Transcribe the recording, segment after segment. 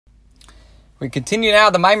We continue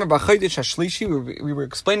now the Maimer B'Chodesh HaShlishi. We were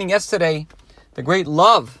explaining yesterday the great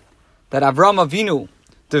love that Avraham Avinu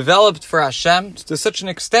developed for Hashem to such an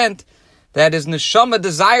extent that his neshama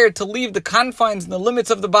desired to leave the confines and the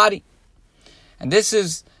limits of the body. And this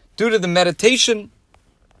is due to the meditation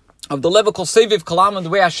of the level called Seviv Kalam, and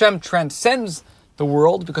the way Hashem transcends the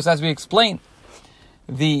world, because as we explained,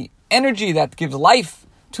 the energy that gives life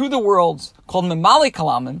to the worlds, called Memali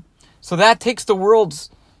Kalamim, so that takes the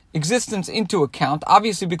world's existence into account,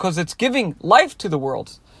 obviously because it's giving life to the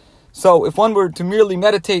worlds. So if one were to merely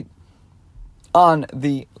meditate on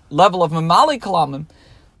the level of Memali Kalamim,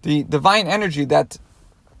 the divine energy that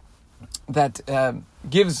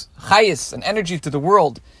gives chayis and energy to the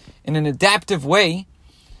world in an adaptive way,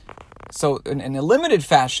 so in a limited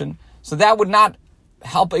fashion, so that would not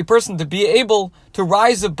help a person to be able to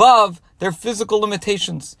rise above their physical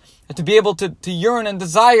limitations, and to be able to yearn and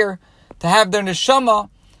desire to have their neshama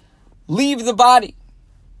leave the body.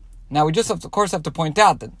 Now we just of course have to point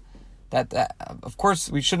out that of course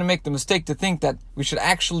we shouldn't make the mistake to think that we should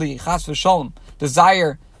actually chas v'sholom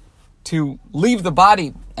desire to leave the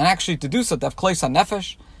body and actually to do so, to have kleis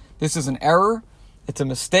hanefesh. This is an error. It's a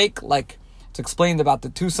mistake, like it's explained about the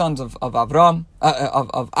two sons of Avram,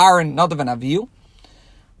 of Aaron, Nadav and Avihu.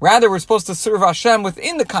 Rather, we're supposed to serve Hashem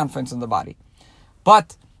within the confines of the body.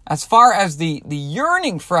 But as far as the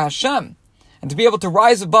yearning for Hashem and to be able to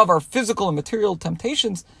rise above our physical and material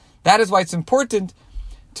temptations, that is why it's important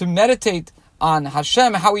to meditate on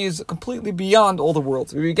Hashem, how He is completely beyond all the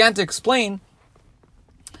worlds. We began to explain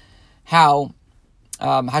how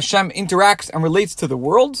Hashem interacts and relates to the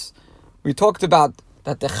worlds. We talked about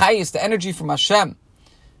that the chayis, the energy from Hashem,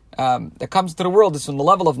 that comes to the world is from the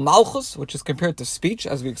level of malchus, which is compared to speech,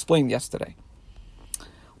 as we explained yesterday.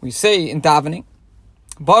 We say in davening,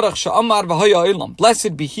 Baruch she'amar v'haya olam,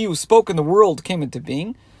 blessed be He who spoke and the world came into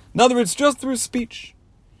being. In other words, just through speech,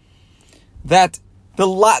 that the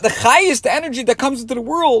chayis, the energy that comes into the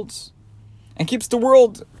worlds and keeps the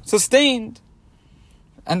world sustained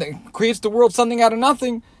and creates the world something out of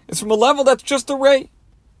nothing, is from a level that's just a ray.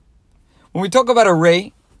 When we talk about a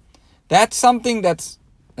ray, that's something that's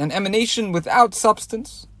an emanation without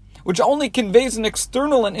substance, which only conveys an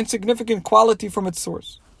external and insignificant quality from its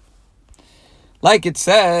source. Like it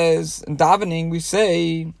says in davening, we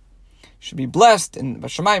say, should be blessed in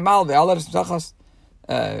Bashamay Mal ve'alaris Mzachas,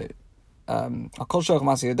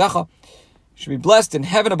 should be blessed in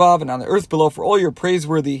heaven above and on the earth below for all your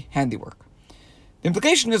praiseworthy handiwork. The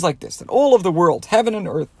implication is like this, that all of the world, heaven and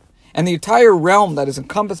earth, and the entire realm that is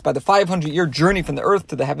encompassed by the 500-year journey from the earth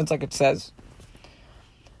to the heavens, like it says,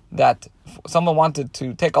 that if someone wanted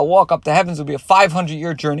to take a walk up the heavens, it would be a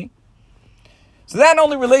 500-year journey. So that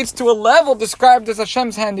only relates to a level described as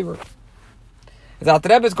Hashem's handiwork. As Alter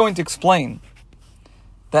Rebbe is going to explain,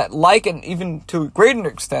 that like and even to a greater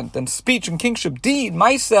extent than speech and kingship, deed,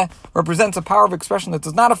 maisa, represents a power of expression that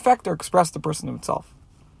does not affect or express the person himself.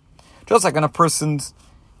 Just like when a person's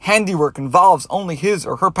handiwork involves only his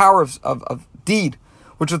or her power of deed,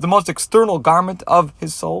 which is the most external garment of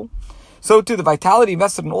his soul, so too the vitality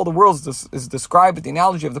invested in all the worlds is described with the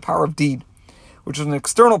analogy of the power of deed, which is an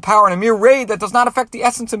external power and a mere ray that does not affect the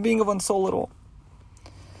essence and being of one's soul at all.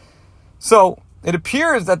 So it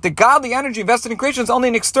appears that the godly energy invested in creation is only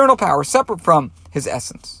an external power, separate from his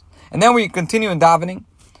essence. And then we continue in davening,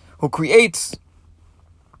 who creates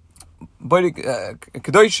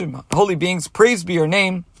Kedoshim, holy beings, praise be your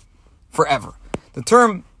name forever. The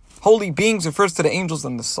term holy beings refers to the angels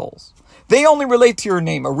and the souls. They only relate to your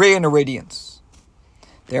name, a ray and a radiance.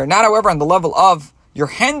 They are not, however, on the level of your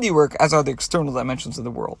handiwork, as are the external dimensions of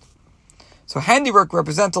the world. So handiwork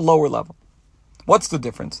represents a lower level. What's the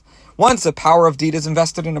difference? Once the power of deed is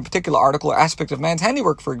invested in a particular article or aspect of man's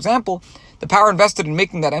handiwork, for example, the power invested in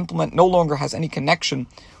making that implement no longer has any connection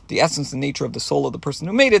with the essence and nature of the soul of the person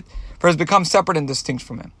who made it, for it has become separate and distinct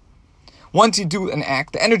from him. Once you do an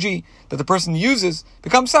act, the energy that the person uses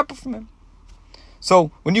becomes separate from him. So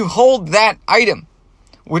when you hold that item,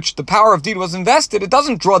 which the power of deed was invested, it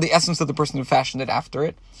doesn't draw the essence of the person who fashioned it after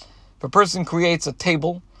it. If a person creates a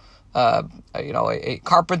table, a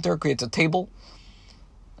carpenter creates a table,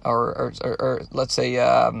 or let's say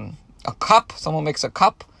a cup, someone makes a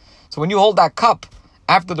cup. So when you hold that cup,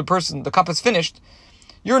 after the cup is finished,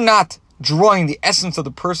 you're not drawing the essence of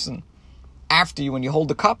the person after you when you hold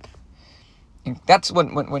the cup. And that's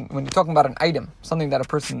when you're talking about an item, something that a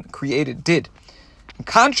person did. In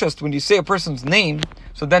contrast, when you say a person's name,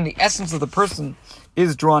 so then the essence of the person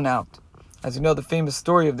is drawn out. As you know, the famous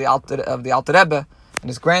story of the Alter Rebbe and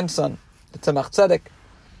his grandson, the Tzemach Tzedek.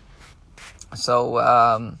 So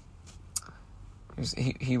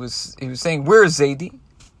he was saying, "Where is Zaidi?"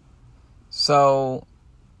 So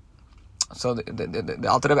the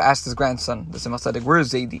Alter Rebbe asked his grandson, the Tzemach Tzedek, where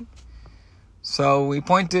is Zaidi? So he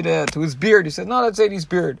pointed to his beard. He said, no, that's Zaidi's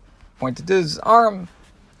beard. Pointed to his arm.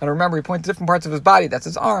 And remember, he pointed to different parts of his body. That's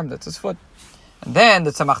his arm, that's his foot. And then the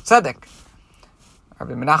Tzemach Tzedek,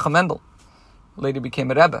 Rabbi Menachem Mendel, later became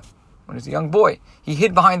a Rebbe when he was a young boy. He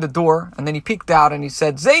hid behind the door, and then he peeked out, and he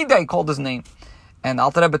said, Zaydeh, called his name. And the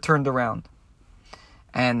Alter Rebbe turned around.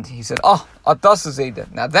 And he said, das is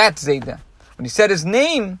Zaydeh. Now that's Zaydeh. When he said his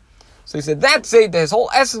name, so he said, that's Zaydeh. His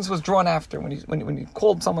whole essence was drawn after when he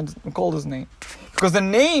called his name. Because the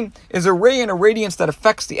name is a ray and a radiance that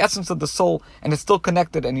affects the essence of the soul, and it's still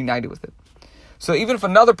connected and united with it. So even if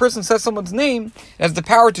another person says someone's name, it has the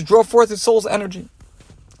power to draw forth his soul's energy.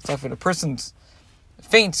 So if a person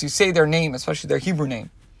faints, you say their name, especially their Hebrew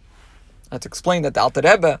name. That's explained that the Alter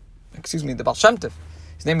Rebbe, the Baal Shem Tov,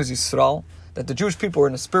 his name is Yisrael, that the Jewish people were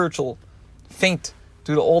in a spiritual faint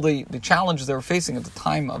due to all the challenges they were facing at the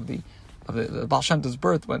time of the Baal Shem Tov's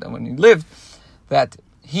birth, when he lived, that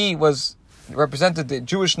he represented the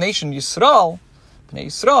Jewish nation, Yisrael, Bnei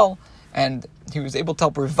Yisrael, and he was able to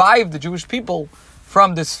help revive the Jewish people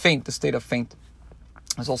from this faint, the state of faint.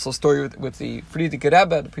 There's also a story with the Frierdiker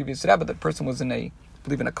Rebbe, the previous Rebbe. That person was in a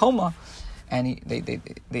coma, and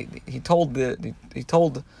he told the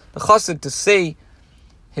Chassid to say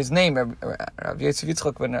his name, Rav Yosef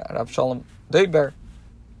Yitzchak ben Rav Shalom Deiber,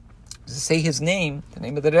 to say his name, the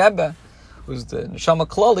name of the Rebbe, who's the Neshama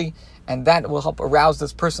Klali, and that will help arouse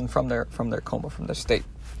this person from their coma, from their state.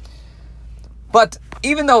 But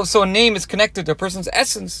even though a name is connected to a person's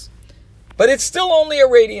essence, but it's still only a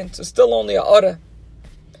radiance, it's still only a aura.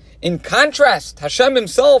 In contrast, Hashem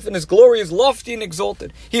himself in his glory is lofty and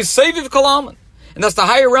exalted. He is Seviv Kalaman, and thus the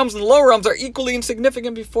higher realms and the lower realms are equally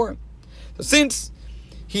insignificant before him. So since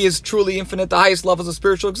he is truly infinite, the highest levels of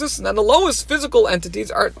spiritual existence, and the lowest physical entities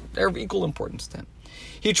are of equal importance to him.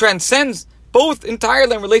 He transcends both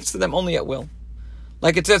entirely and relates to them only at will.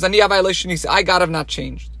 Like it says, Ani Avai Lo, I, God, have not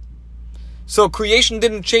changed. So creation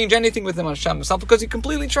didn't change anything with him, Hashem himself, because he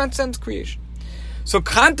completely transcends creation. So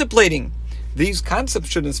contemplating these concepts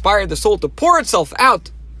should inspire the soul to pour itself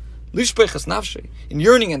out, lishpeichas nafshe, in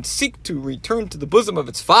yearning and seek to return to the bosom of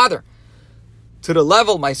its Father, to the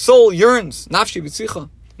level my soul yearns, nafshi v'tzicha.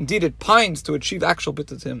 Indeed, it pines to achieve actual bit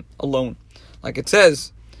to him alone. Like it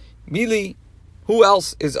says, Mili, who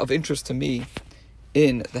else is of interest to me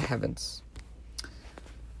in the heavens?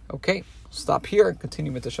 Okay, stop here and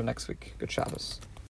continue with the show next week. Good Shabbos.